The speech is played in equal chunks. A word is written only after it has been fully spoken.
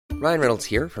Ryan Reynolds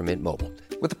here from Mint Mobile.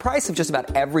 With the price of just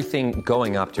about everything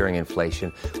going up during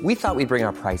inflation, we thought we'd bring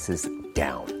our prices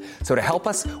down. So to help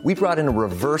us, we brought in a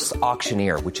reverse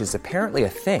auctioneer, which is apparently a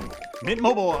thing. Mint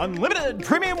Mobile Unlimited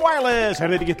Premium Wireless. How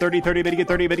to get 30, 30, bit to get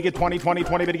 30, bit to get 20, 20,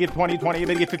 20, bit to get 20, 20,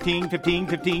 bit to get 15, 15,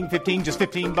 15, 15, just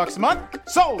 $15 a month?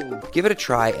 Sold! Give it a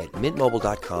try at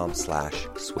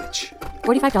mintmobile.com/switch.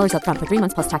 $45 up front for 3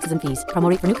 months plus taxes and fees. Promo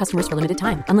rate for new customers for limited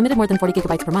time. Unlimited more than 40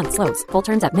 gigabytes per month. Slows full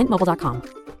terms at mintmobile.com.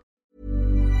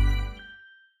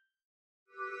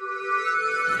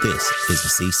 This is a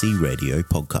CC Radio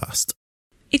podcast.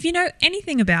 If you know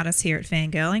anything about us here at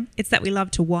Fangirling, it's that we love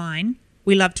to whine,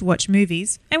 we love to watch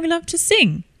movies, and we love to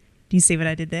sing. Do you see what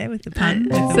I did there with the pun?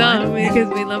 Because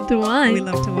we love to whine. We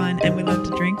love to whine and we love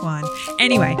to drink wine.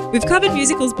 Anyway, we've covered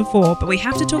musicals before, but we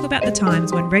have to talk about the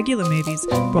times when regular movies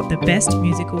brought the best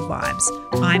musical vibes.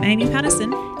 I'm Amy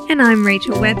Patterson. And I'm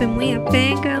Rachel Webb, and we are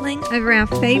fangirling over our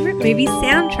favourite movie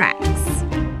soundtracks.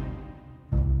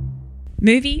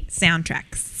 Movie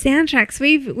soundtracks. Soundtracks.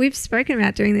 We've spoken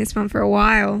about doing this one for a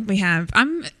while. We have.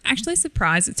 I'm actually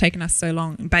surprised it's taken us so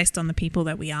long based on the people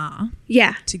that we are.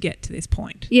 Yeah. To get to this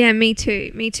point. Yeah, me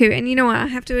too. And you know what? I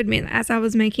have to admit, as I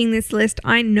was making this list,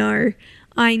 I know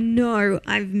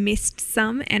I've missed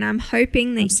some, and I'm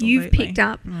hoping that you've picked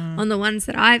up on the ones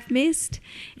that I've missed.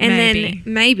 And then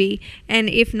maybe, and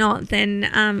if not, then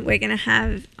I'm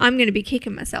going to be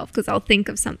kicking myself because I'll think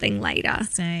of something later.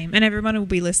 Same. And everyone will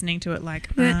be listening to it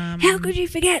like, how could you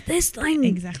forget this thing?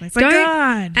 Exactly. It's like,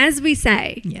 God. As we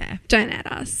say, don't add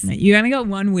us. No, you only got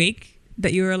 1 week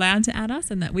that you were allowed to add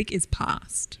us, and that week is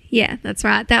past. Yeah, that's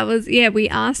right. That was, we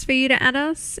asked for you to add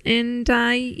us, and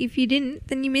if you didn't,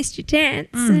 then you missed your chance.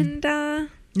 And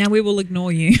now we will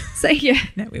ignore you. So, yeah.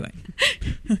 No, we won't.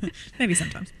 Maybe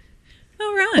sometimes.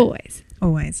 All right.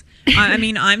 Always. I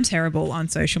mean, I'm terrible on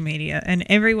social media, and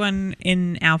everyone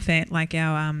in our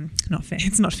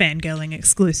it's not fangirling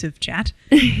exclusive chat,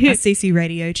 our CC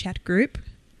Radio chat group,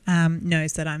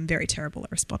 knows that I'm very terrible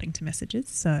at responding to messages.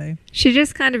 So she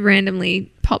just kind of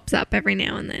randomly pops up every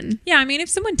now and then. Yeah, I mean, if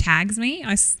someone tags me,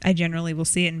 I generally will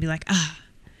see it and be like,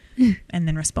 and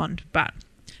then respond. But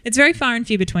it's very far and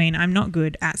few between. I'm not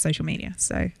good at social media,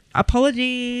 so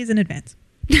apologies in advance.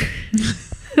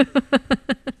 All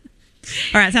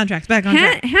right, soundtracks, back on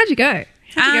track. How'd you go?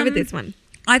 How'd you go with this one?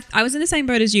 I was in the same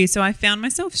boat as you, so I found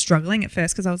myself struggling at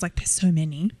first because I was like, there's so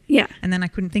many. Yeah. And then I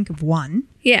couldn't think of one.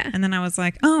 Yeah. And then I was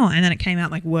like, and then it came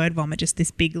out like word vomit, just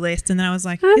this big list. And then I was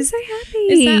like, I'm so happy.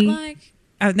 Is that like...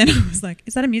 And then I was like,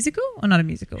 is that a musical or not a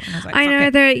musical? And I was like, I know,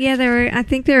 I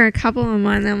think there are a couple of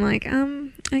mine that I'm like,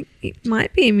 it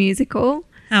might be a musical.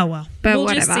 Oh, well. But we'll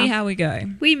whatever. just see how we go.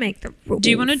 We make the rules. Do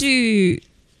you want to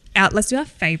let's do our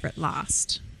favourite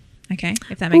last. Okay,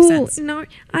 if that makes sense. No,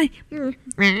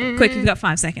 Quick, you've got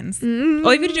 5 seconds. All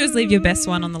you've got to do is leave your best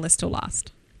one on the list till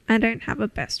last. I don't have a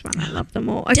best one. I love them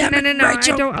all. Okay, Damn no,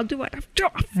 Rachel. I don't. I'll do it.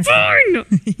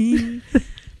 Fine.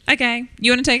 Okay,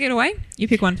 you want to take it away? You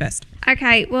pick one first.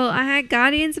 Okay, well, I had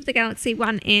Guardians of the Galaxy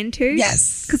 1 and 2.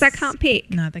 Yes. Because I can't pick.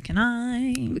 Neither can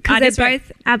I. Because they're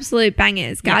both absolute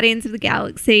bangers. Yeah. Guardians of the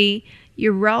Galaxy,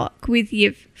 you rock with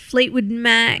your Fleetwood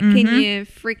Mac and your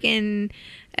freaking...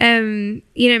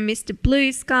 Mr.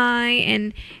 Blue Sky,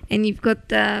 and you've got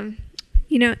the,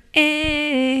 yeah,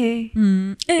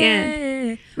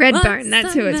 Redbone.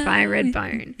 That's who it's by,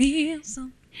 Redbone.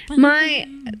 My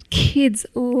kids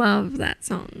love that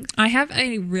song. I have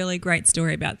a really great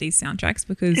story about these soundtracks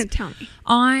because tell me.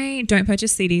 I don't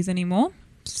purchase CDs anymore.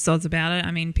 Sods about it.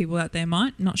 I mean, people out there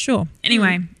might, not sure.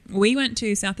 Anyway, we went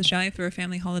to South Australia for a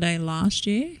family holiday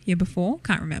year before,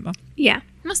 can't remember. Yeah.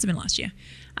 Must have been last year.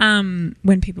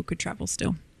 When people could travel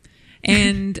still.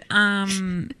 And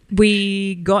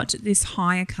we got this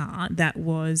hire car that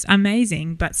was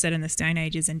amazing, but set in the Stone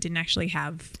Ages and didn't actually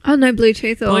have... Oh, no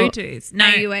Bluetooth or no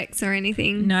AUX or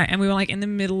anything? No, and we were like in the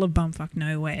middle of bumfuck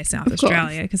nowhere, South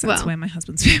Australia, because that's where my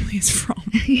husband's family is from.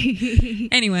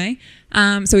 Anyway,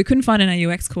 so we couldn't find an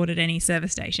AUX cord at any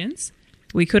service stations.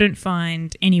 We couldn't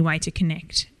find any way to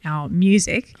connect our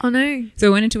music. Oh, no. So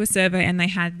we went into a survey and they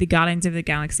had the Guardians of the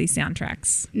Galaxy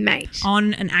soundtracks. Mate.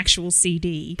 On an actual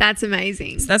CD. That's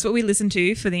amazing. So that's what we listened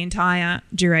to for the entire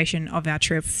duration of our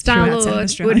trip.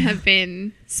 Star-Lord would have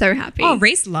been so happy. Oh,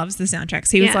 Reese loves the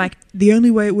soundtracks. He was like, the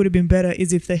only way it would have been better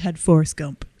is if they had Forrest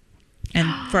Gump. And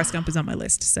Forrest Gump is on my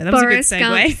list. So that was a good segue.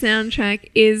 Forrest Gump soundtrack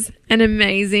is an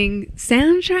amazing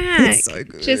soundtrack. It's so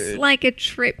good. Just like a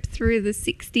trip through the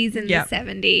 60s and the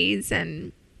 70s.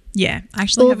 And Yeah, I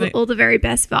actually all the very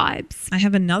best vibes. I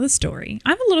have another story. I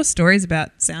have a lot of stories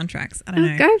about soundtracks. I don't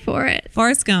know. Go for it.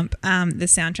 Forrest Gump, the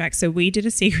soundtrack. So we did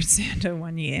a Secret Santa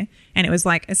one year, and it was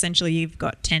like essentially you've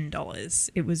got $10.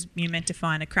 It was you're meant to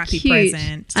find a crappy Cute.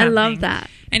 present. I love thing. that.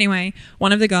 Anyway,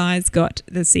 one of the guys got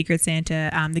the Secret Santa,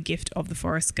 the gift of the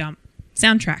Forrest Gump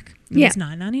soundtrack. It was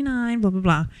 $9.99, blah, blah,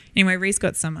 blah. Anyway, Reese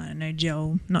got some, I don't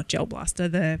know, not Gel Blaster,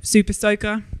 the Super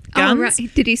Soaker guns. Oh,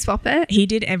 right. Did he swap it? He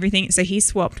did everything. So he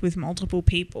swapped with multiple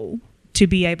people to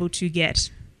be able to get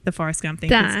the Forrest Gump thing.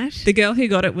 The girl who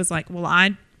got it was like, well,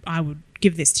 I would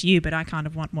give this to you, but I kind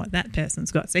of want what that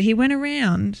person's got. So he went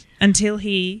around until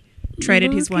he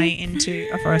traded his way into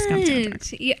a Forrest Gump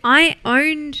soundtrack. Yeah, I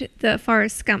owned the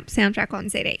Forrest Gump soundtrack on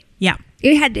CD. Yeah.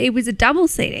 It was a double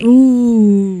CD.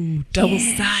 Ooh,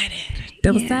 double-sided.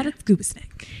 Double-sided scuba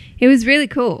snake. It was really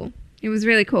cool.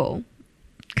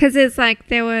 Because it's like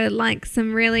there were like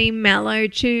some really mellow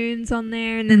tunes on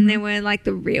there, and then there were like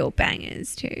the real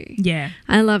bangers too. Yeah.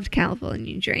 I loved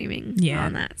California Dreaming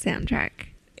on that soundtrack.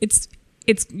 It's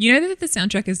you know that the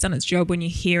soundtrack has done its job when you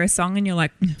hear a song and you're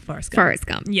like, Forrest Gump. Forrest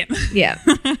Gump. Yeah. Yeah.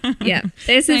 Yeah.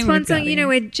 There's this Same one with song, Guardian.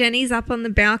 where Jenny's up on the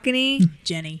balcony.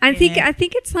 Jenny. I think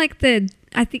it's like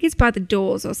I think it's by the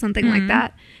Doors or something like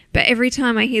that. But every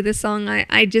time I hear the song,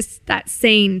 I just, that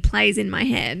scene plays in my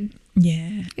head.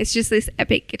 Yeah. It's just this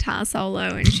epic guitar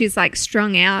solo, and she's like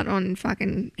strung out on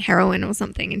fucking heroin or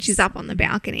something, and she's up on the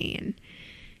balcony, and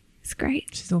it's great.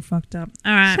 She's all fucked up.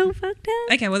 All right. So fucked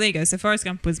up. Okay, well, there you go. So Forrest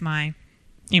Gump was my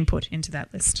input into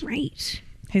that list. Great.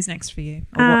 Who's next for you?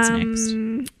 Or what's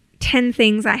next? 10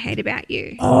 Things I Hate About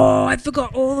You. Oh, I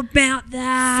forgot all about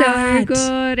that. So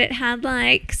good. It had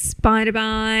like spider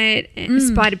bite.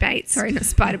 Sorry, not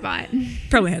spider bite.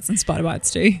 Probably had some spider bites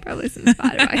too. Probably some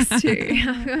spider bites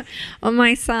too. Oh,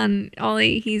 my son,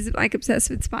 Ollie, he's like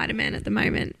obsessed with Spider-Man at the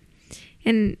moment.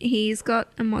 And he's got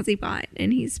a mozzie bite,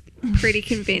 and he's pretty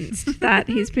convinced that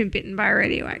he's been bitten by a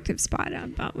radioactive spider,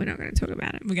 but we're not going to talk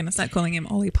about it. We're going to start calling him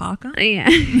Ollie Parker. Yeah.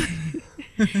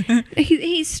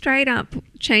 he straight up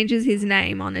changes his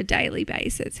name on a daily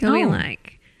basis. He'll be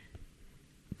like,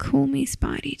 call me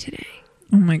Spidey today.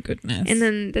 Oh my goodness. And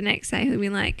then the next day he'll be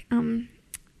like, I'm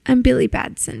Billy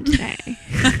Batson today.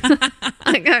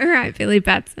 I go, right, Billy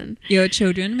Batson. Your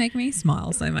children make me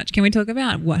smile so much. Can we talk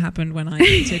about what happened when I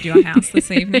entered your house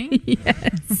this evening?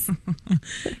 Yes.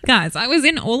 Guys, I was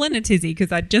all in a tizzy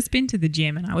because I'd just been to the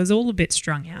gym and I was all a bit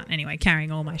strung out anyway,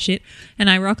 carrying all my shit. And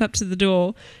I rock up to the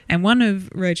door and one of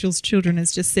Rachel's children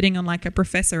is just sitting on like a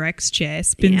Professor X chair,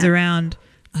 spins around.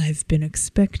 I've been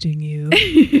expecting you.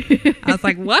 I was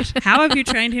like, what? How have you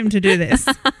trained him to do this?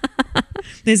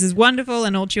 This is wonderful,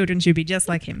 and all children should be just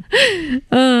like him.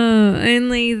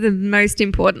 Only the most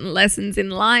important lessons in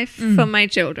life for my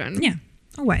children. Yeah,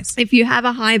 always. If you have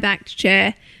a high-backed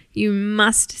chair, you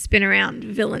must spin around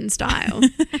villain style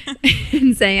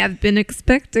and say, I've been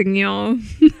expecting you.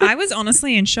 I was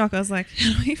honestly in shock. I was like,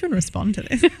 how do I even respond to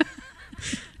this?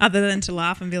 Other than to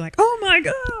laugh and be like, oh my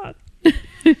God.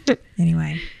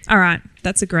 Anyway, all right,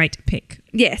 that's a great pick.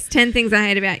 Yes, 10 Things I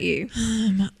Hate About You.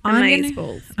 I'm going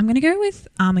to go with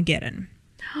Armageddon.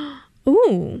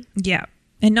 Ooh. Yeah,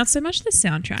 and not so much the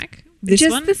soundtrack.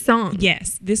 Just the song.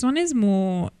 Yes, this one is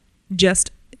more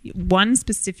just one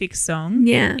specific song.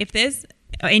 Yeah. If there's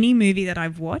any movie that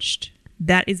I've watched,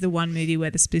 that is the one movie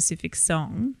where the specific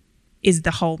song is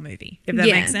the whole movie. If that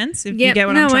makes sense. If you get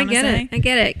what I'm trying to say. I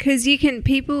get it. Because you can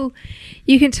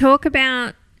talk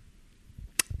about,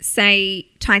 say,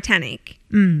 Titanic,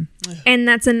 and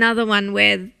that's another one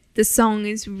where the song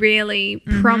is really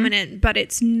prominent, but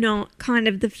it's not kind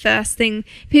of the first thing.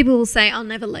 People will say, I'll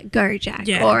never let go, Jack,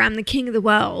 or I'm the king of the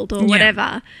world, or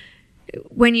whatever.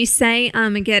 When you say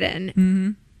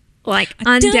Armageddon, like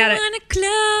undoubtedly, I don't want to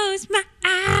close my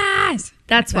eyes.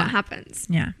 That's what happens.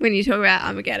 Yeah. When you talk about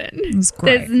Armageddon. It was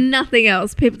great. There's nothing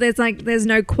else. There's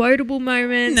no quotable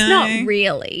moments. No. Not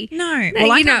really. No.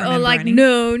 Well, I can't or like any.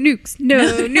 no nukes,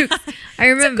 no nukes. I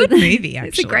remember it's a good movie, actually.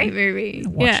 It's a great movie.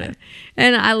 Watch it.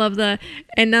 And I love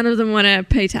and none of them want to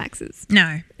pay taxes.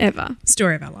 No. Ever.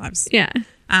 Story of our lives. Yeah.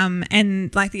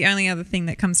 And like the only other thing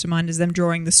that comes to mind is them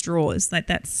drawing the straws. Like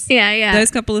that's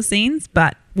those couple of scenes.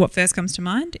 But what first comes to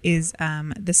mind is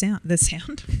the sound. The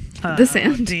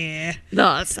sound. Dear.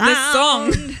 The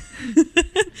song.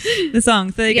 The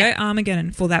song. So there you go.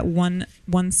 Armageddon for that one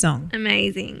song.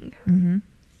 Amazing.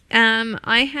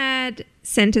 I had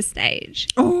Center Stage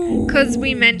because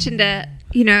we mentioned it,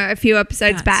 a few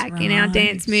episodes back in our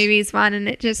dance movies one, and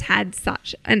it just had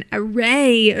such an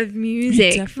array of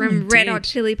music from Red Hot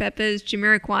Chili Peppers,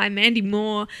 Jamiroquai, Mandy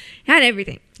Moore. It had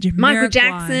everything. Michael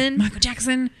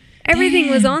Jackson. Everything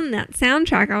was on that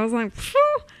soundtrack. I was like,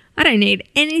 phew. I don't need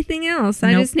anything else.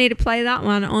 I just need to play that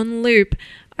one on loop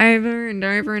over and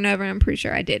over and over. I'm pretty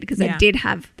sure I did because I did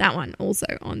have that one also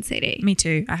on CD. Me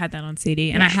too. I had that on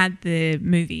CD and I had the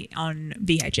movie on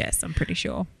VHS, I'm pretty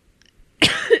sure.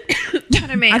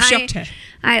 I mean, I've shocked her.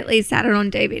 I at least had it on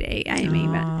DVD, Amy,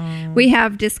 but we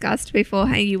have discussed before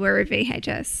how you were a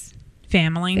VHS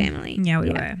family. Yeah, we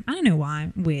were. I don't know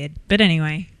why. Weird. But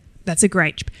anyway, that's a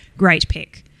great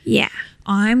pick. Yeah.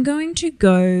 I'm going to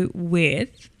go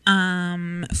with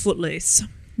Footloose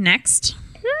next.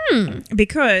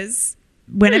 Because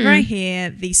whenever I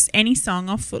hear any song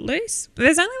off Footloose,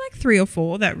 there's only like 3 or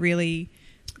 4 that really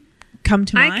come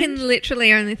to mind. I can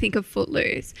literally only think of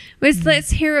Footloose. Let's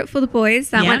hear it for the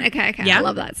boys. That one. Okay. I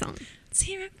love that song. Let's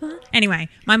hear it for. Anyway,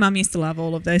 my mum used to love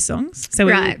all of those songs. So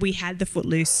we had the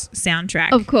Footloose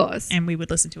soundtrack. Of course. And we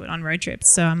would listen to it on road trips.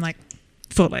 So I'm like,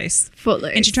 Footloose.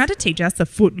 Footloose. And she tried to teach us the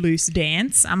Footloose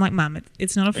dance. I'm like, Mum,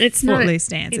 it's not a Footloose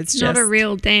dance. It's not a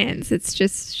real dance. It's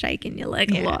just shaking your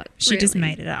leg a lot. She just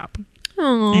made it up.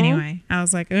 Aww. Anyway, I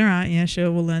was like, all right, yeah,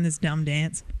 sure, we'll learn this dumb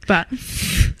dance. But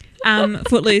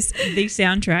Footloose, the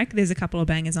soundtrack, there's a couple of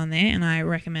bangers on there and I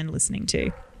recommend listening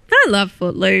to. I love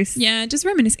Footloose. Yeah, just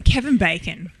reminisce. Kevin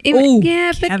Bacon.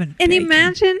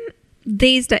 Imagine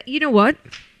these days. You know what?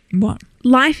 What?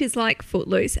 Life is like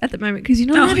Footloose at the moment because you're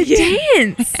not allowed to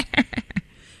dance.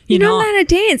 You're not allowed to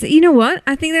dance. You know what?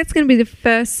 I think that's going to be the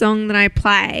first song that I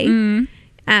play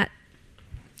at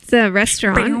the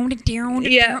restaurant.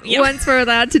 Once we're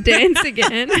allowed to dance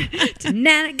again.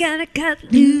 Tonight I gotta cut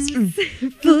loose,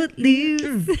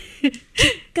 Footloose.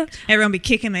 Everyone be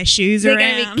kicking their shoes They're around.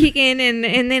 They're going to be kicking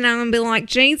and then I'm going to be like,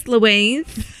 geez,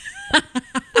 Louise.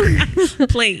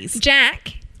 Please.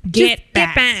 Jack, get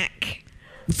back.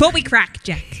 Before we crack,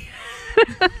 Jack.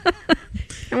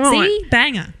 Come on. See?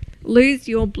 Banger. Lose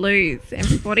your blues,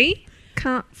 everybody.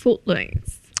 Can't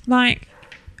Footloose. Like,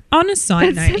 on a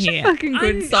side note such here. A fucking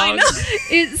good song.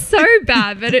 It's so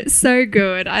bad, but it's so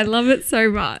good. I love it so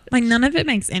much. Like, none of it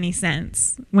makes any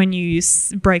sense when you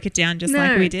break it down just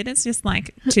like we did. It's just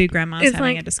like 2 grandmas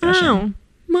having a discussion. Oh,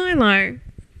 Milo.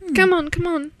 Come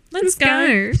on. Let's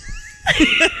go.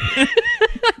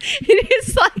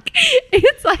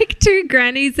 It's like 2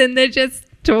 grannies and they're just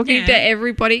talking to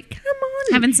everybody. Come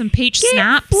on. Having some peach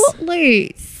snaps.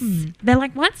 Footloose. They're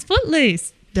like, what's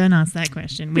Footloose? Don't ask that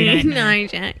question. We don't know. No,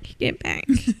 Jack, get back.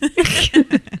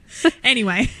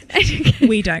 Anyway,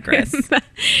 we digress.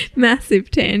 Massive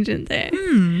tangent there.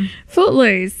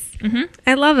 Footloose.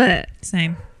 I love it.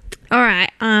 Same. All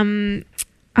right. I'm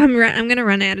going to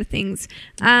run out of things.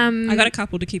 I got a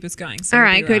couple to keep us going. So all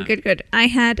right, good. I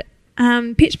had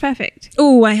Pitch Perfect.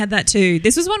 Oh, I had that too.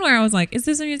 This was one where I was like, is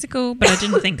this a musical? But I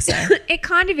didn't think so. It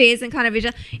kind of is and kind of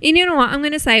isn't. And you know what? I'm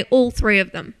going to say all 3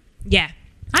 of them. Yeah,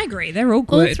 I agree. They're all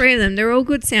good. All 3 of them. They're all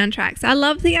good soundtracks. I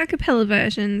love the a cappella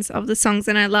versions of the songs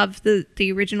and I love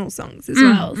the original songs as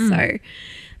well. So,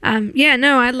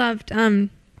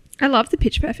 I love the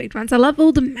Pitch Perfect ones. I love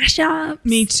all the mashups.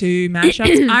 Me too,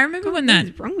 mashups. I remember when that...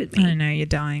 What's wrong with me? I don't know, you're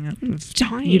dying.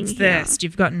 You're thirst.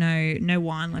 You've got no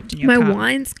wine left in your cup. My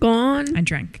wine's gone. I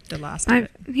drank the last of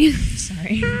it.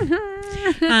 Sorry.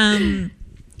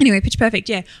 Anyway, Pitch Perfect,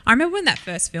 yeah. I remember when that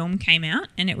first film came out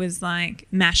and it was like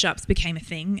mashups became a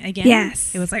thing again.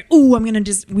 Yes. It was like, oh, I'm going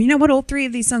to you know what? All 3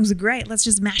 of these songs are great. Let's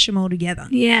just mash them all together.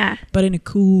 Yeah. But in a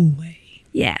cool way.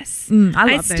 Yes. I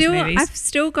love those movies. I've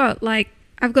still got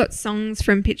I've got songs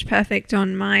from Pitch Perfect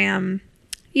on my, on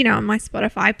my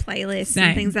Spotify playlist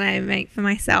and things that I make for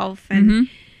myself. And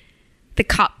the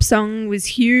cup song was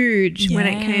huge when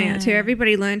it came out too.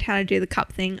 Everybody learned how to do the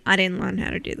cup thing. I didn't learn how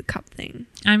to do the cup thing.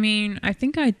 I mean, I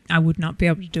think I would not be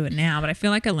able to do it now, but I feel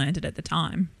like I learned it at the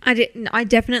time. I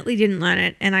definitely didn't learn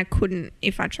it and I couldn't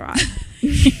if I tried.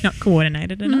 Not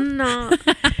coordinated enough?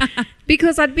 No.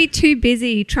 Because I'd be too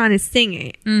busy trying to sing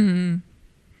it.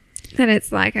 That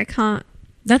it's like I can't.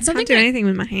 That's something. I can't do anything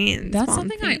with my hands. That's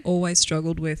something I always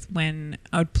struggled with when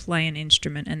I would play an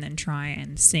instrument and then try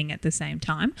and sing at the same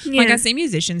time. Yeah. Like I see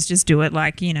musicians just do it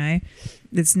like,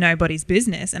 it's nobody's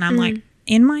business. And I'm like,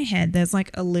 in my head, there's like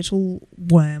a little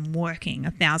worm working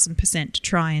 1,000% to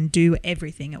try and do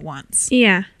everything at once.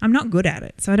 Yeah. I'm not good at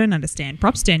it, so I don't understand.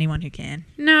 Props to anyone who can.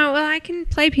 No, well, I can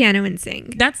play piano and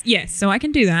sing. Yes, so I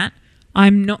can do that.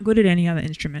 I'm not good at any other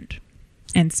instrument.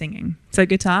 And singing. So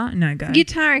guitar, no go.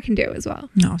 Guitar I can do as well.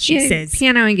 No, she says.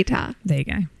 Piano and guitar. There you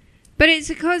go. But it's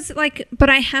because but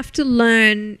I have to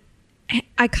learn,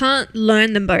 I can't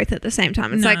learn them both at the same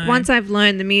time. It's like once I've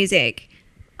learned the music,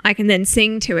 I can then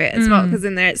sing to it as well because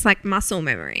then it's like muscle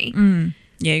memory.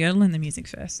 Yeah, you got to learn the music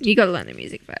first. You got to learn the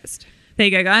music first. There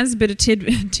you go, guys. A bit of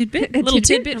tidbit. A little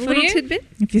tidbit for you. Tidbit.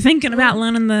 If you're thinking about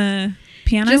learning the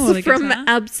Piano just or the from guitar?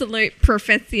 absolute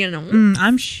professional.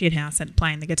 I'm shithouse at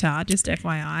playing the guitar, just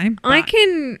FYI. I but-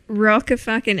 can rock a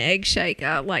fucking egg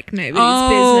shaker like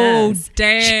nobody's business.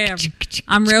 Damn.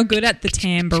 I'm real good at the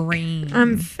tambourine.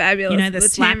 I'm fabulous. You know, the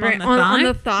slap tambourine on the thigh? on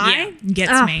the thigh. Yeah,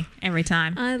 gets Oh, me every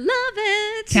time. I love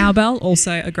it. Cowbell,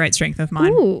 also a great strength of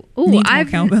mine. Ooh, Needs more I've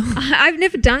cowbell. I've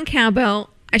never done cowbell.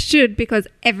 I should, because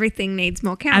everything needs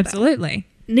more cowbell. Absolutely.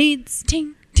 Needs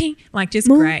Ting, ting. Like, just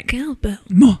more great. cowbell.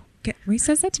 More. Reese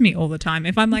says that to me all the time.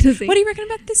 If I'm like, Does he? what do you reckon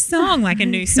about this song? Like a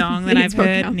new song that I've Needs more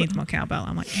heard cowbell. needs more cowbell.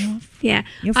 I'm like, oh, Yeah,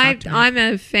 You're fucked, mate. I'm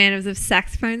a fan of the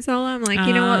saxophone solo. I'm like,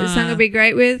 you know what, this song would be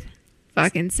great with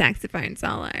fucking saxophone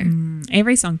solo.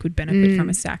 every song could benefit from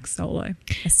a sax solo.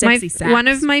 A sexy sax. One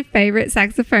of my favorite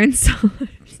saxophone solos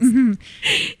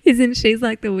is in "She's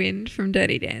Like the Wind" from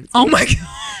Dirty Dancing. Oh my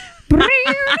God.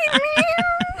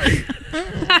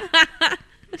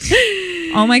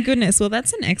 Oh my goodness. Well,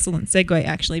 that's an excellent segue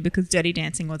actually, because Dirty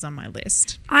Dancing was on my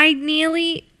list. I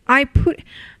nearly put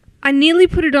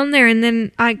it on there, and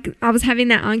then I was having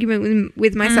that argument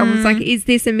with myself. I was like, is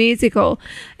this a musical?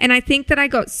 And I think that I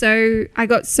got so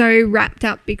wrapped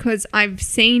up because I've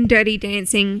seen Dirty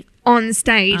Dancing on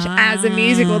stage as a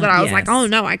musical that I was like, yes. oh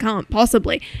no, I can't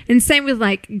possibly. And same with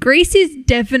like Grease is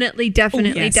definitely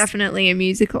a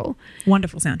musical.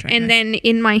 Wonderful soundtrack. And then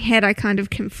in my head, I kind of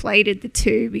conflated the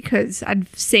two because I'd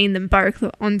seen them both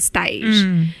on stage.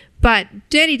 But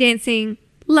Dirty Dancing,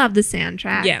 love the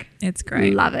soundtrack. yeah, it's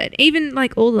great. Love it. Even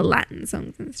like all the Latin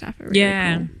songs and stuff are really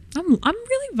Yeah. cool. I'm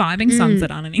really vibing songs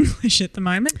that aren't in English at the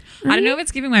moment. I don't know if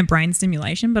it's giving my brain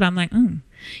stimulation, but I'm like,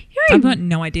 I've got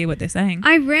no idea what they're saying.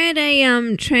 I read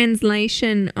a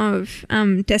translation of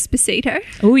Despacito.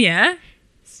 Oh, yeah?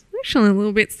 Actually a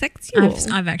little bit sexual.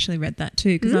 I've actually read that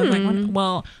too, because I was like,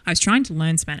 well, I was trying to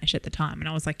learn Spanish at the time, and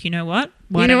I was like, you know what?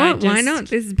 Why not?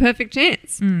 This is a perfect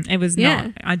chance. It was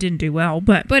not. I didn't do well,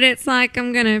 but But it's like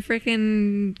I'm going to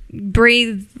freaking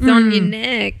breathe on your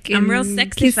neck. I'm and real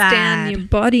sexified. kiss down your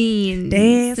body. And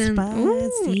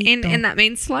Despacito. and that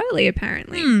means slowly,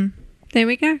 apparently. There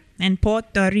we go. and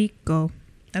Puerto Rico.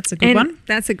 That's a good one.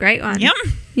 That's a great one. Yep.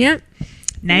 Yep.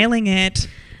 Nailing it.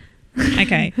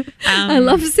 Okay. I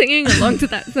love singing along to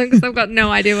that song because I've got no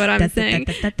idea what I'm saying.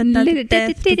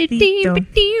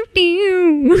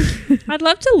 I'd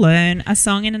love to learn a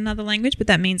song in another language, but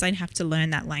that means I'd have to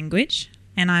learn that language.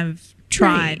 And I've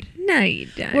tried. No, you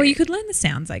don't. Well, you could learn the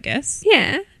sounds, I guess.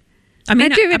 Yeah. I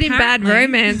mean, I do it in Bad apparently-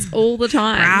 Romance all the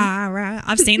time. Rah, rah.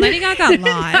 I've seen Lady Gaga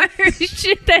live. Oh,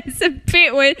 shit, there's a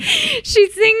bit where she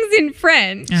sings in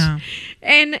French. Oh.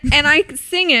 And I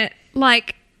sing it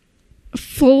like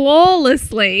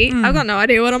flawlessly. I've got no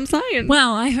idea what I'm saying.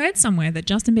 Well, I heard somewhere that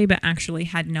Justin Bieber actually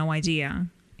had no idea.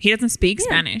 He doesn't speak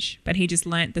Spanish, but he just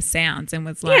learnt the sounds and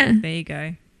was like, Yeah. there you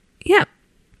go. yeah.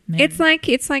 Maybe. It's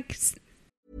like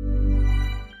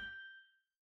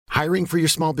Hiring for your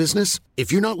small business?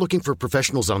 If you're not looking for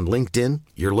professionals on LinkedIn,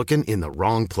 you're looking in the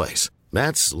wrong place.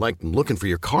 That's like looking for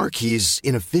your car keys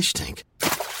in a fish tank.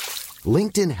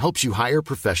 LinkedIn helps you hire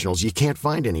professionals you can't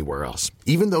find anywhere else,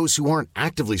 even those who aren't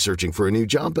actively searching for a new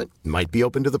job but might be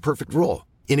open to the perfect role.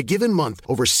 In a given month,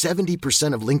 over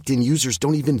 70% of LinkedIn users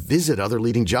don't even visit other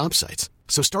leading job sites.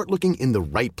 So start looking in the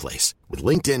right place. With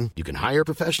LinkedIn, you can hire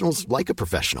professionals like a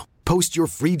professional. Post your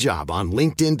free job on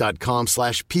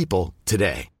linkedin.com/people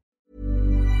today.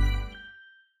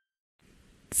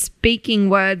 speaking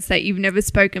words that you've never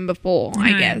spoken before,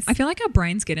 I guess. I feel like our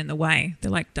brains get in the way.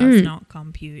 They're like, does not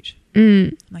compute.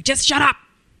 I'm like, just shut up.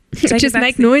 Just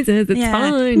make noises. It's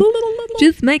fine.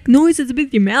 Just make noises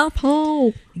with your mouth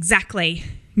hole. Exactly.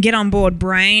 Get on board,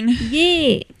 brain.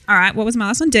 Yeah. All right. What was my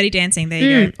last one? Dirty Dancing. There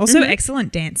you go. Also,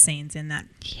 excellent dance scenes in that.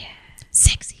 Yeah.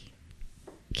 Sexy.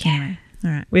 Yeah.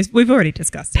 All right. We've already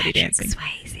discussed Dirty Dancing.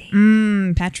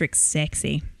 Swayze. Patrick's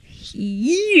sexy.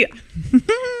 Yeah.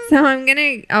 So I'm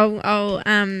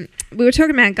gonna. We were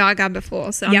talking about Gaga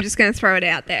before, so I'm just gonna throw it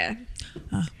out there.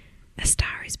 A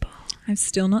Star Is Born. I've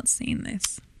still not seen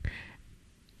this.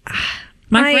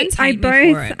 My friends hate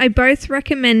me for it. I both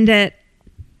recommend it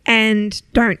and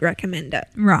don't recommend it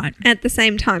Right. at the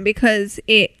same time because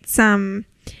it's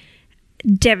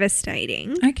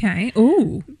devastating. Okay.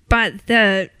 Ooh. But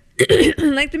the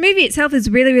like the movie itself is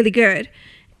really, really good.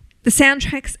 The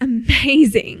soundtrack's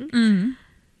amazing.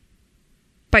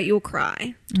 But you'll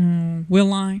cry.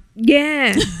 Will I?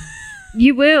 Yeah.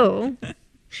 You will.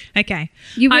 Okay.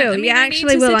 You will. I mean, you I need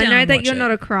actually to will. sit I down know and that watch you're it.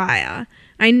 not a crier.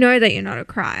 I know that you're not a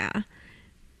crier.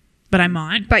 But I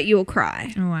might. But you'll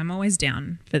cry. Oh, I'm always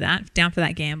down for that. Down for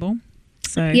that gamble.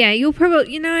 So Yeah, you'll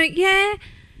probably, yeah.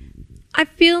 I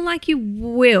feel like you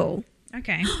will.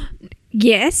 Okay.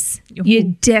 Yes, Ooh.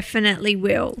 you definitely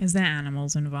will. Is there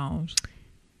animals involved?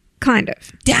 Kind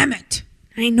of. Damn it.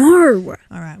 I know.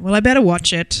 All right. Well, I better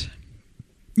watch it.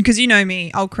 Because you know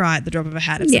me, I'll cry at the drop of a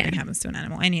hat if something happens to an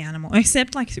animal, any animal,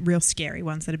 except like real scary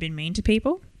ones that have been mean to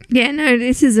people. Yeah, no,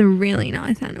 this is a really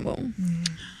nice animal.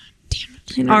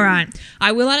 Damn it. All right.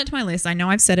 I will add it to my list. I know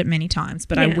I've said it many times,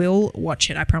 but I will watch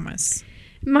it, I promise.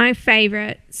 My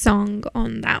favourite song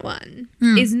on that one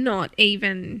is not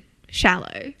even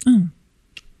Shallow. Oh.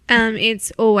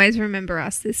 It's Always Remember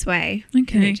Us This Way.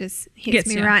 Okay. And it just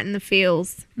hits me right in the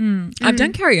feels. I've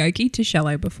done karaoke to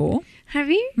Shallow before. Have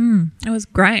you? It was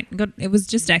great. It was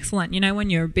just excellent. You know, when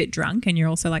you're a bit drunk and you're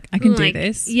also like, I can do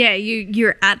this. Yeah,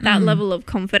 you're at that level of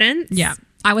confidence. Yeah.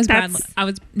 Was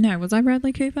I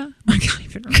Bradley Cooper? I can't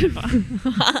even remember.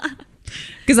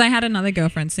 Because I had another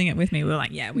girlfriend sing it with me. We were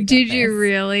like, yeah, we got Did this. you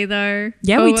really though?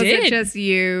 Yeah, or we was did. It just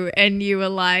you and you were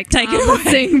like, take it away.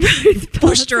 Sing both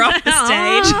Pushed her off the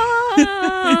stage.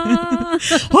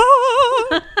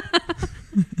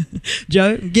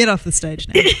 Joe, get off the stage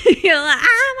now. You're like,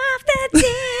 I'm off the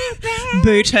deep.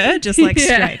 Boot her, just like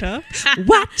straight up.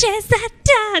 Watch as that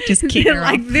done. Just kick her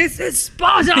like, off. this is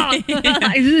Sparta.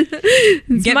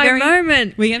 It's my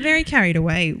moment. We get very carried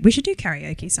away. We should do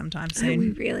karaoke sometime soon.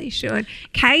 We really should.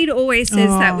 Cade always says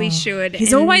that we should.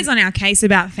 He's always on our case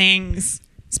about things,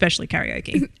 especially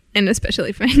karaoke. And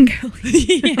especially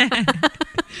fangirling. Yeah.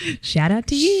 Shout out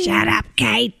to you. Shut up,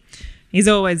 Cade. He's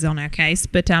always on our case.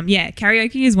 But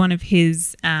karaoke is one of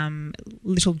his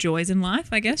little joys in life,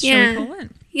 I guess, shall we call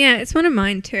it? Yeah, it's one of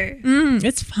mine too.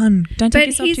 It's fun. Don't take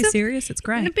yourself too serious. It's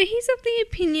great. But he's of the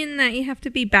opinion that you have to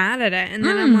be bad at it. And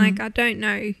then I'm like, I don't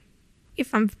know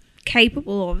if I'm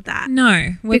capable of that.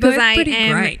 No, we're because both pretty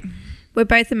great. We're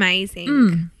both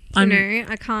amazing. You know,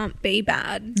 I can't be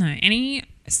bad. No, any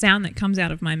sound that comes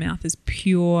out of my mouth is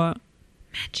pure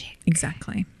magic.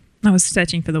 Exactly. I was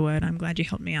searching for the word. I'm glad you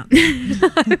helped me out.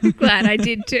 I'm glad I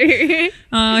did too.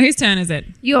 Whose turn is it?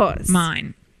 Yours.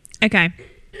 Mine. Okay.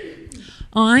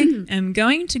 I am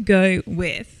going to go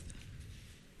with...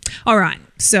 All right.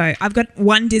 So I've got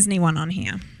one Disney one on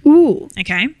here. Ooh.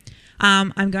 Okay.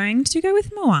 I'm going to go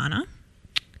with Moana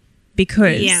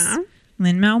because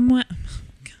Lin-Manuel...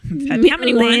 How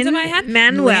many lines have I had?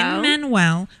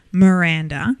 Lin-Manuel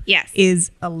Miranda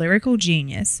is a lyrical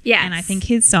genius. Yes. And I think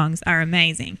his songs are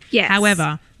amazing. Yes.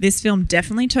 However, this film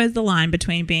definitely toes the line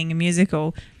between being a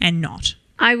musical and not.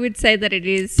 I would say that it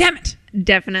is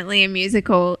definitely a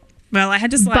musical. Well, I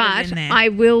had to slide it in there. But I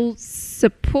will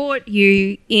support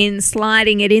you in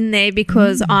sliding it in there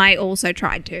because I also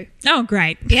tried to. Oh,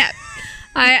 great. Yeah.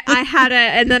 I had it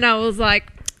and then I was like,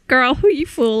 girl, who you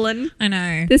fooling? I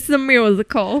know. This is a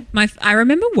musical. I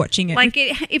remember watching it. Like,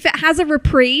 if it has a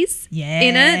reprise in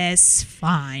it. Yes,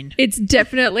 fine. It's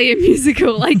definitely a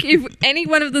musical. Like, if any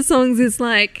one of the songs is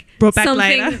like brought back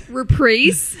something later.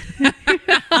 Reprise.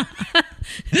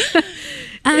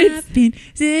 I've been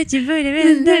searching for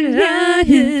the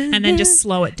and then just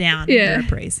slow it down in the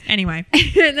reprise. Anyway.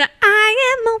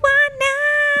 I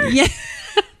am Moana. Yeah.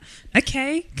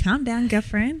 Okay, calm down,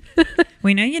 girlfriend.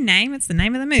 We know your name. It's the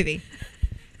name of the movie.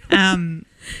 I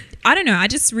don't know. I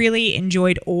just really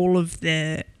enjoyed all of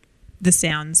the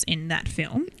sounds in that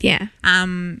film. Yeah.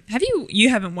 You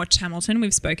haven't watched Hamilton?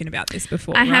 We've spoken about this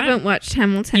before. I haven't watched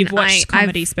Hamilton. You've watched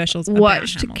comedy specials about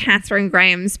watched Hamilton. Katharine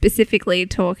Graham specifically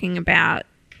talking about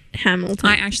Hamilton.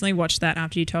 I actually watched that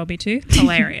after you told me to.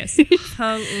 Hilarious.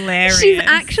 Hilarious. She's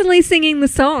actually singing the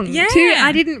song too.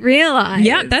 I didn't realise.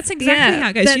 Yeah, that's exactly how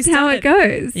it goes. That's how it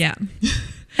goes. Yeah.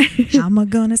 How am I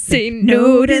gonna say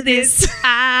no to this?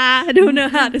 I don't know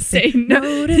how to say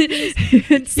no to this.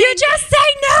 You just say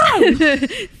no.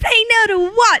 Say no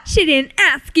to what? She didn't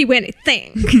ask you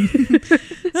anything.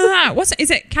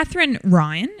 Is it Katharine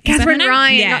Ryan? Katharine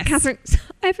Ryan, yes. not Katharine.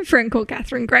 I have a friend called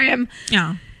Katharine Graham.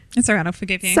 Oh, it's all right. I'll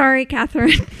forgive you. Sorry,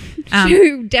 Katharine.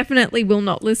 Who definitely will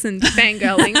not listen to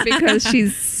fangirling because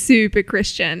she's super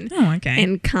Christian. Oh, okay.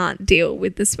 And can't deal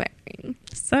with the swearing.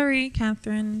 Sorry,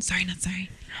 Katharine. Sorry, not sorry.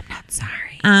 I'm not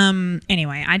sorry.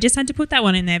 Anyway, I just had to put that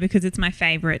one in there because it's my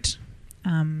favourite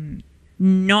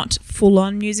not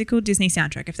full-on musical Disney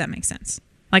soundtrack, if that makes sense.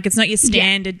 Like, it's not your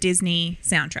standard Disney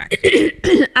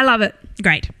soundtrack. I love it.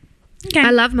 Great. Okay.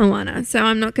 I love Moana, so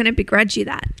I'm not going to begrudge you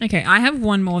that. Okay, I have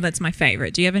one more that's my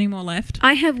favourite. Do you have any more left?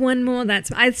 I have one more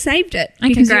I've saved it Okay,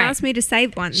 because you great. asked me to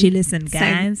save one. She listened,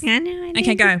 guys. So, I know.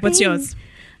 Okay, go. What's yours?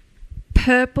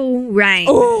 Purple Rain.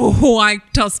 Oh, I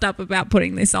tossed up about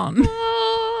putting this on.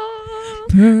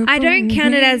 I don't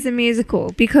count it as a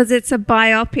musical because it's a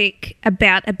biopic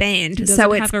about a band. Does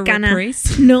so it it's have a gonna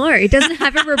reprise? No, it doesn't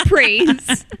have a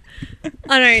reprise.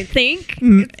 I don't think.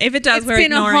 If it does, we're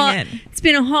ignoring it. It's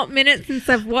been a hot minute since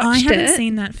I've watched I it. haven't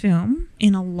seen that film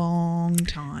in a long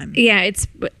time. Yeah, it's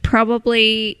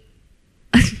probably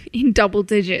in double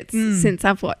digits since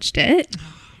I've watched it.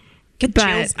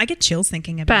 Chills. I get chills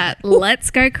thinking about it. But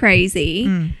Let's Go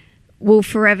Crazy will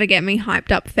forever get me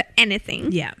hyped up for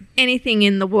anything. Yeah. Anything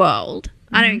in the world.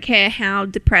 I don't care how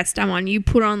depressed I'm on. You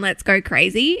put on Let's Go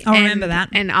Crazy. I'll remember that.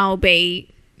 And I'll be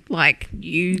like,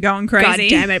 you going crazy.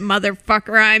 God damn it,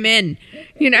 motherfucker, I'm in.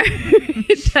 You know?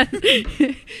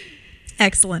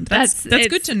 Excellent. That's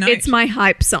good to know. It's my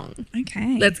hype song.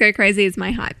 Okay. Let's Go Crazy is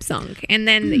my hype song. And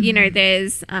then, you know,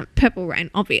 there's Purple Rain,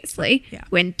 obviously. Yeah.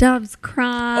 When Doves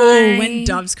Cry. Oh, When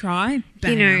Doves Cry.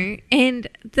 Banger. You know, and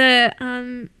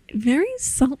the very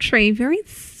sultry, very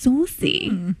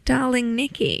saucy Darling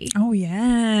Nikki. Oh,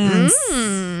 yes.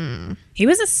 He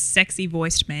was a sexy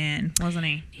voiced man, wasn't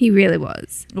he? He really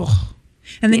was. Oh.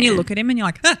 And then you look at him and you're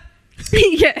like, ah.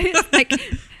 Yeah, it's like,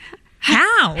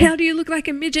 how? How do you look like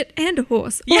a midget and a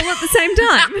horse all at the same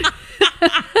time?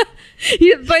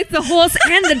 You're both the horse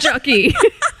and the jockey.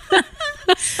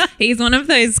 He's one of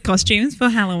those costumes for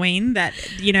Halloween that,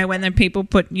 you know, when the people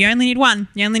put, you only need one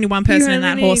person in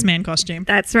that horseman costume.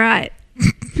 That's right.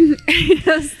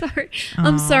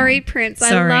 I'm sorry, Prince.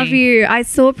 Sorry. I love you. I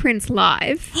saw Prince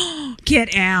live.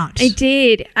 Get out. I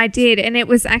did. And it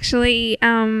was actually,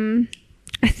 I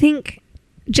think,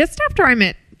 just after I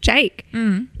met Jake.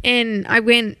 And I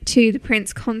went to the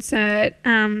Prince concert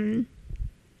when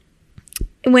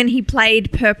he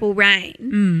played Purple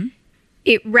Rain.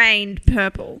 It rained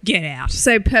purple. Get out.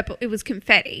 So purple, it was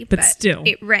confetti. But still.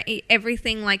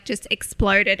 Everything like just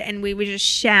exploded and we were just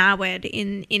showered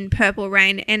in purple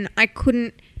rain and I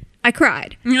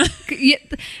cried.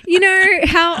 You know,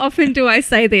 how often do I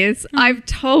say this? I've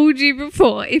told you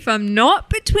before, if I'm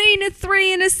not between a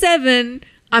 3 and a 7,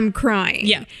 I'm crying.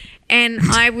 Yeah. And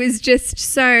I was just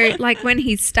so, like when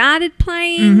he started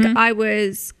playing, I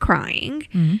was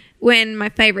crying. When my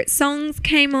favourite songs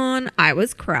came on, I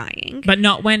was crying. But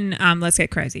not when Let's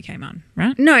Get Crazy came on,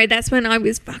 right? No, that's when I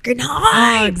was fucking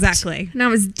hyped. Oh, exactly. And I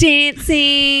was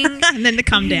dancing. And then to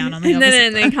come down on the opposite.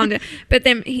 And then come down. But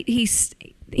then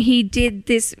he did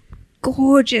this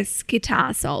gorgeous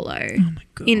guitar solo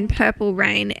in Purple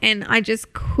Rain and I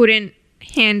just couldn't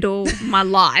handle my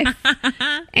life.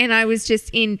 And I was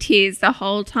just in tears the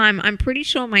whole time. I'm pretty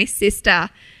sure my sister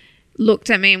looked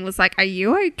at me and was like, "Are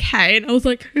you okay?" And I was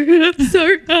like, "I'm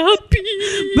so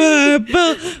happy."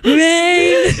 Purple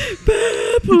rain.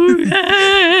 Purple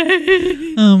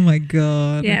rain. Oh my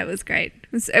God. Yeah, it was great.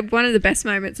 It was one of the best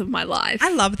moments of my life.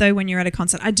 I love though when you're at a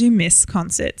concert. I do miss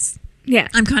concerts. Yeah.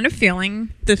 I'm kind of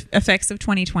feeling the effects of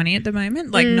 2020 at the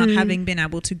moment, like not having been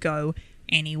able to go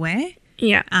anywhere.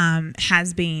 Yeah.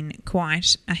 Has been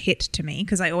quite a hit to me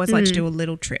because I always like to do a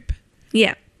little trip.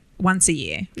 Yeah. Once a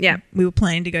year. Yeah. We were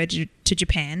planning to go to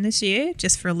Japan this year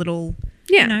just for a little,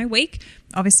 week.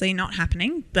 Obviously not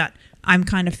happening, but I'm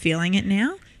kind of feeling it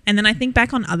now. And then I think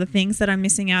back on other things that I'm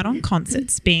missing out on,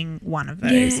 concerts being one of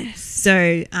those. Yes.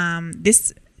 So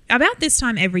about this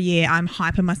time every year, I'm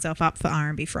hyping myself up for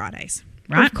R&B Fridays,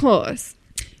 right? Of course.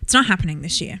 It's not happening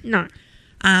this year. No.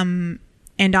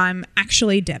 And I'm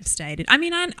actually devastated. I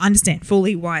mean, I understand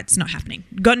fully why it's not happening.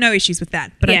 Got no issues with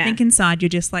that. But I think inside you're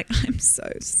just like, I'm so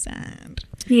sad.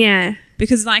 Yeah.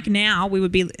 Because like now we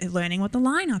would be learning what the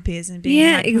lineup is and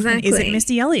being like, exactly. Is it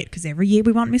Missy Elliott? Because every year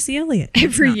we want Missy Elliott.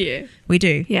 Every year. We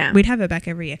do. Yeah. We'd have her back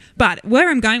every year. But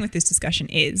where I'm going with this discussion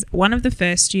is one of the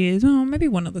first years, maybe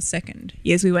one of the second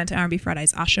years we went to R&B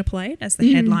Fridays, Usher played as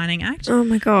the headlining act. Oh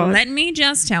my God. Let me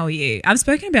just tell you, I've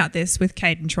spoken about this with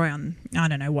Kate and Troy on, I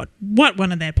don't know what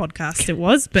one of their podcasts it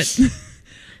was, but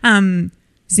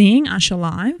seeing Usher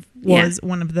live was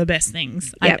one of the best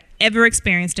things I've ever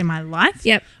experienced in my life.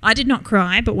 Yep. I did not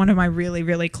cry, but one of my really,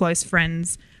 really close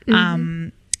friends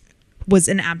was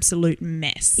an absolute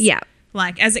mess. Yeah.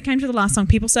 Like as it came to the last song,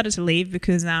 people started to leave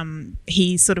because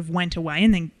he sort of went away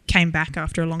and then came back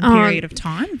after a long period of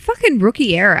time. Fucking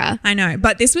rookie era. I know.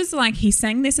 But this was like, he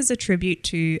sang this as a tribute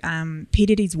to P.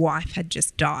 Diddy's wife had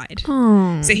just died.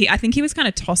 Oh. So I think he was kind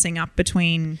of tossing up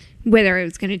between whether he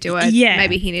was going to do it. Yeah.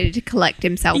 Maybe he needed to collect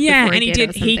himself yeah, before and he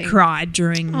did. He cried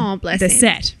during the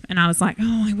set. And I was like,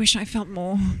 I wish I felt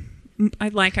more. I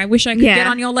wish I could get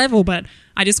on your level, but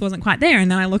I just wasn't quite there.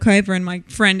 And then I look over and my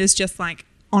friend is just like,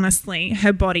 honestly,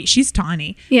 her body, she's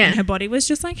tiny. Yeah. And her body was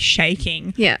just like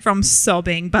shaking from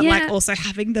sobbing, but like also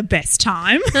having the best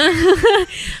time.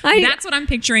 That's what I'm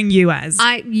picturing you as.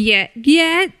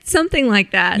 Something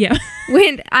like that. Yeah.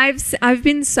 When I've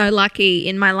been so lucky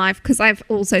in my life because I've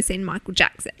also seen Michael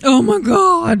Jackson. Oh my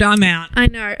God, I'm out. I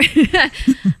know.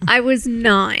 I was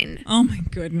 9. Oh my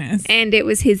goodness. And it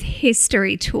was his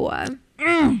history tour.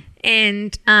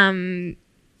 And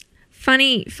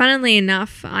funnily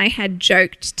enough, I had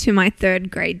joked to my 3rd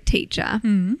grade teacher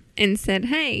and said,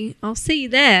 hey, I'll see you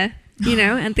there,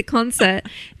 at the concert.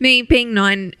 Me being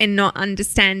 9 and not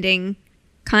understanding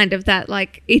kind of that,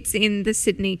 like, it's in the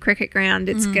Sydney cricket ground.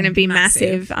 It's going to be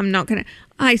massive. I'm not going to.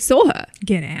 I saw her.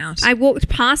 Get out. I walked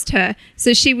past her.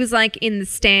 So she was like in the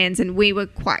stands and we were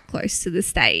quite close to the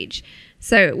stage.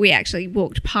 So we actually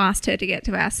walked past her to get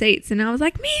to our seats and I was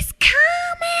like, Miss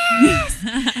Carmiss!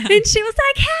 And she was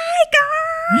like, hey,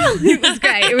 girl! It was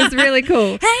great. It was really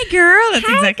cool. Hey, girl! That's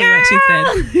hey, exactly girl!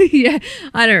 what she said. Yeah.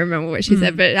 I don't remember what she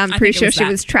said, but I'm pretty sure she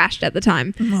was trashed at the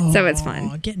time. So it's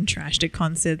fine. Getting trashed at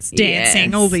concerts,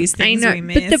 dancing, all these things we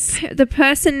miss. But the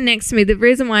person next to me, the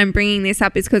reason why I'm bringing this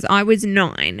up is because I was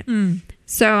 9.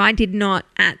 So I did not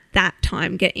at that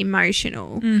time get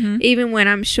emotional, even when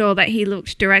I'm sure that he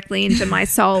looked directly into my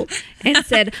soul and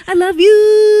said, I love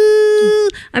you.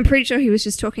 I'm pretty sure he was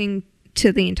just talking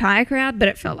to the entire crowd, but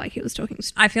it felt like he was talking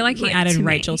I feel like he added to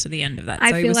Rachel me. to the end of that. So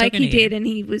I feel like he did, and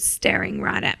he was staring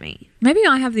right at me. Maybe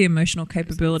I have the emotional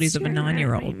capabilities of a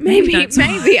 9-year-old. Maybe.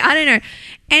 I don't know.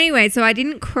 Anyway, so I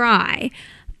didn't cry,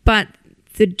 but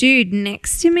the dude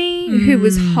next to me who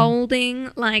was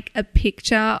holding like a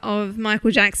picture of Michael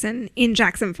Jackson in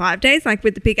Jackson 5 Days, like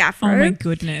with the big afro. Oh my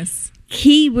goodness.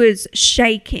 He was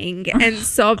shaking and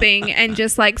sobbing and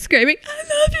just like screaming, I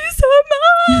love you so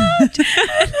much.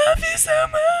 I love you so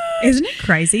much. Isn't it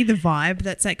crazy the vibe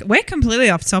that's like, we're completely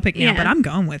off topic now, but I'm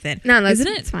going with it. No, isn't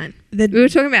it? It's fine. We were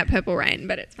talking about Purple Rain,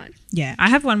 but it's fine. Yeah, I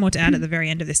have one more to add at the very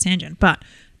end of this tangent, but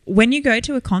when you go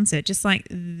to a concert, just like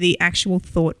the actual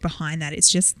thought behind that,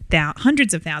 it's just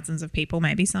hundreds of thousands of people,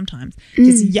 maybe sometimes,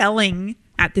 just yelling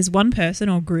at this one person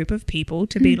or group of people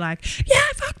to be like, yeah,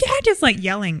 fuck yeah, just like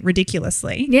yelling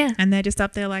ridiculously. Yeah. And they're just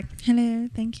up there like, hello,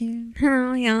 thank you.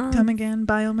 Oh, yeah. Come again,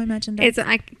 buy all my merchandise.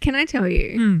 Can I tell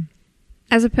you,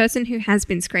 as a person who has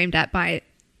been screamed at by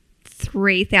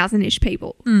 3,000-ish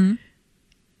people, it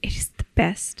is the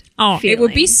best feeling. It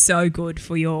would be so good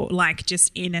for your like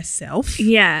just inner self.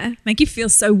 Yeah. Make you feel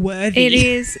so worthy. It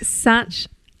is such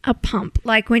a pump.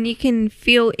 Like when you can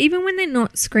feel, even when they're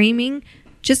not screaming,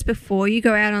 just before you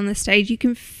go out on the stage, you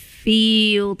can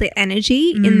feel the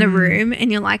energy in the room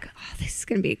and you're like, oh, this is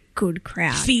going to be a good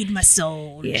crowd. Feed my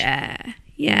soul. Yeah.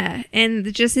 Yeah.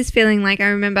 And just this feeling, like I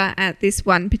remember at this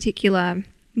one particular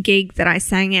gig that I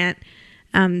sang at,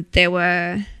 there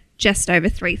were just over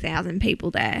 3,000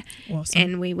 people there. Awesome.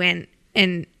 And we went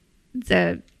and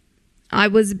I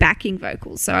was backing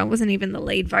vocals, so I wasn't even the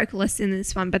lead vocalist in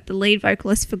this one, but the lead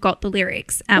vocalist forgot the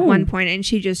lyrics at one point and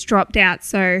she just dropped out.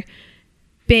 So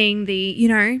being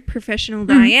the, professional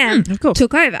that I am, of course,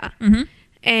 took over.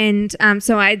 And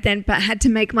so I then had to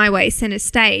make my way center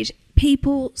stage.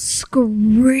 People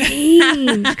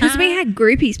screamed because we had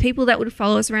groupies, people that would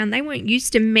follow us around. They weren't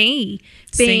used to me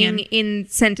being in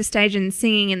center stage and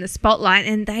singing in the spotlight,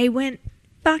 and they went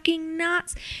fucking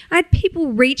nuts. I had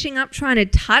people reaching up trying to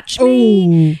touch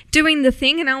me, doing the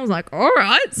thing, and I was like, all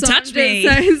right. So touch me.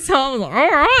 So I was like, all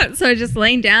right. So I just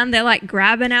leaned down. They're like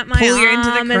grabbing at my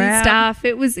arm and stuff.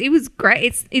 It was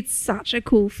great. It's such a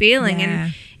cool feeling. Yeah.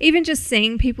 And even just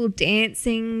seeing people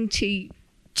dancing to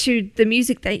the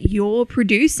music that you're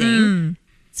producing,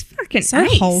 it's fucking so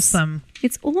ace. wholesome.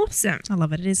 It's awesome. I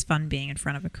love it. It is fun being in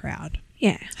front of a crowd.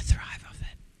 Yeah. I thrive off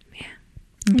it.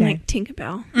 Yeah. Okay. Like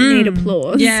Tinkerbell. I need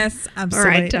applause. Yes,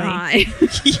 absolutely. Or I die.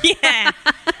 Yeah.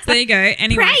 So there you go.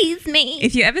 Anyway, Praise me.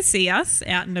 if you ever see us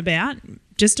out and about,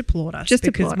 just applaud us. Just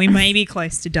because applaud we us. may be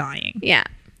close to dying. Yeah.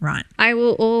 Right. I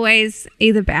will always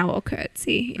either bow or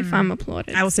curtsy if I'm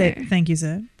applauded. I will say thank you,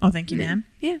 sir. Or thank you, ma'am.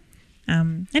 Yeah.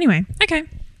 Anyway, okay.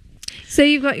 So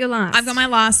you've got your last. I've got my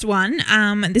last one.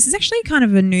 This is actually kind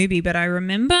of a newbie, but I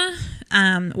remember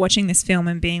watching this film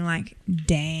and being like,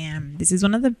 damn, this is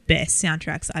one of the best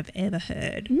soundtracks I've ever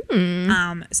heard.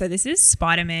 So this is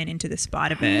Spider-Man Into the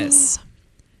Spider-Verse.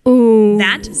 Ooh.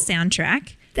 That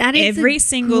soundtrack, That is every a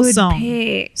single good song,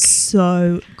 pick.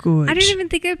 so good. I don't even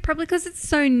think it, probably because it's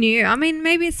so new. I mean,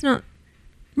 maybe it's not.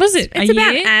 Was it It's a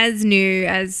about year? as new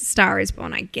as Star is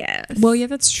Born, I guess. Well, yeah,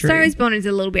 that's true. Star is Born is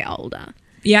a little bit older.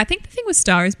 Yeah, I think the thing with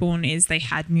Star is Born is they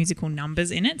had musical numbers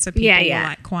in it, so people were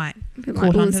like quite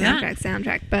caught onto that.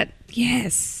 Soundtrack, but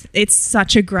yes. It's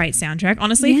such a great soundtrack.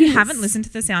 Honestly, if you haven't listened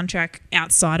to the soundtrack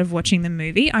outside of watching the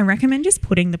movie, I recommend just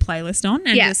putting the playlist on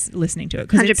and just listening to it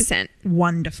because it's 100%.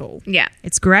 wonderful. Yeah.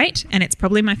 It's great, and it's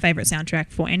probably my favourite soundtrack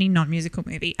for any non-musical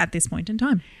movie at this point in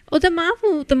time. Or the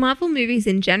Marvel movies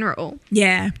in general.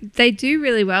 Yeah. They do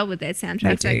really well with their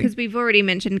soundtracks They do. because we've already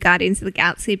mentioned Guardians of the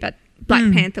Galaxy, but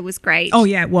Black Panther was great. Oh,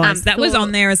 yeah, it was. That was Thor-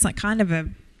 on there as like kind of a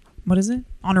what is it?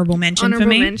 Honorable mention Honorable for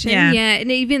me. mention. Yeah,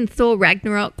 and even Thor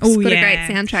Ragnarok's got a great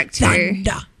soundtrack too.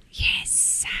 Thunder.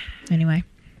 Yes. Anyway,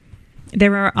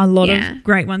 there are a lot of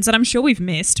great ones that I'm sure we've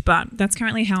missed, but that's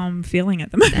currently how I'm feeling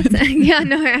at the moment.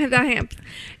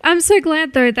 I'm so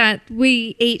glad though that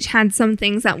we each had some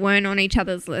things that weren't on each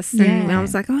other's lists, and I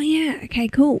was like, oh yeah, okay,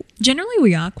 cool. Generally,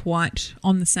 we are quite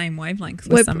on the same wavelength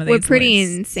with some of these. We're pretty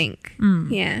lists. in sync.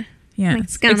 Yeah.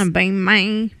 It's gonna be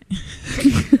me.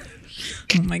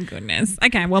 Oh my goodness.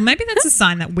 Okay, well maybe that's a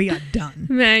sign that we are done.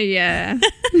 Yeah.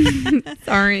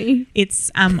 Sorry.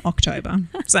 It's October,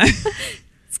 so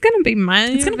it's gonna be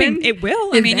me. It's gonna be. It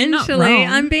will. I mean, you're not wrong.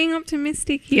 I'm being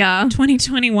optimistic here.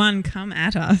 2021, come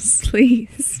at us,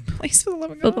 please, please, for the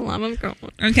love of God. For the love of God.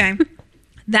 Okay.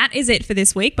 That is it for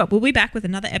this week, but we'll be back with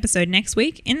another episode next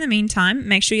week. In the meantime,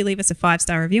 make sure you leave us a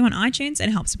 5-star review on iTunes and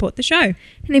help support the show.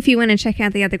 And if you want to check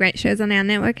out the other great shows on our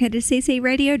network, head to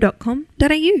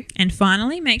ccradio.com.au. And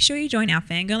finally, make sure you join our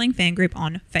Fangirling fan group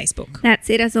on Facebook. That's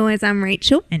it. As always, I'm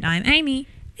Rachel. And I'm Amy.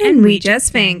 And we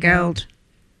just fangirled.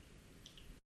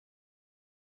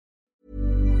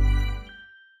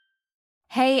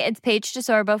 Hey, it's Paige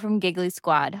DeSorbo from Giggly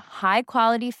Squad. High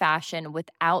quality fashion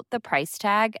without the price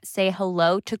tag. Say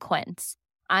hello to Quince.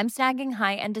 I'm snagging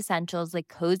high-end essentials like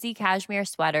cozy cashmere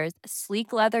sweaters,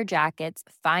 sleek leather jackets,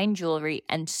 fine jewelry,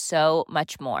 and so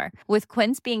much more. With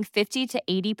Quince being 50 to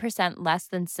 80% less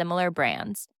than similar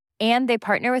brands. And they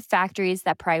partner with factories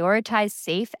that prioritize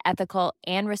safe, ethical,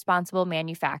 and responsible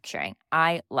manufacturing.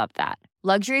 I love that.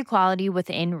 Luxury quality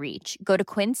within reach. Go to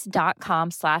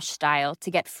quince.com/style to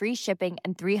get free shipping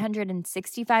and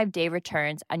 365-day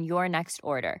returns on your next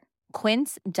order.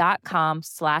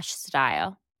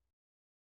 Quince.com/style.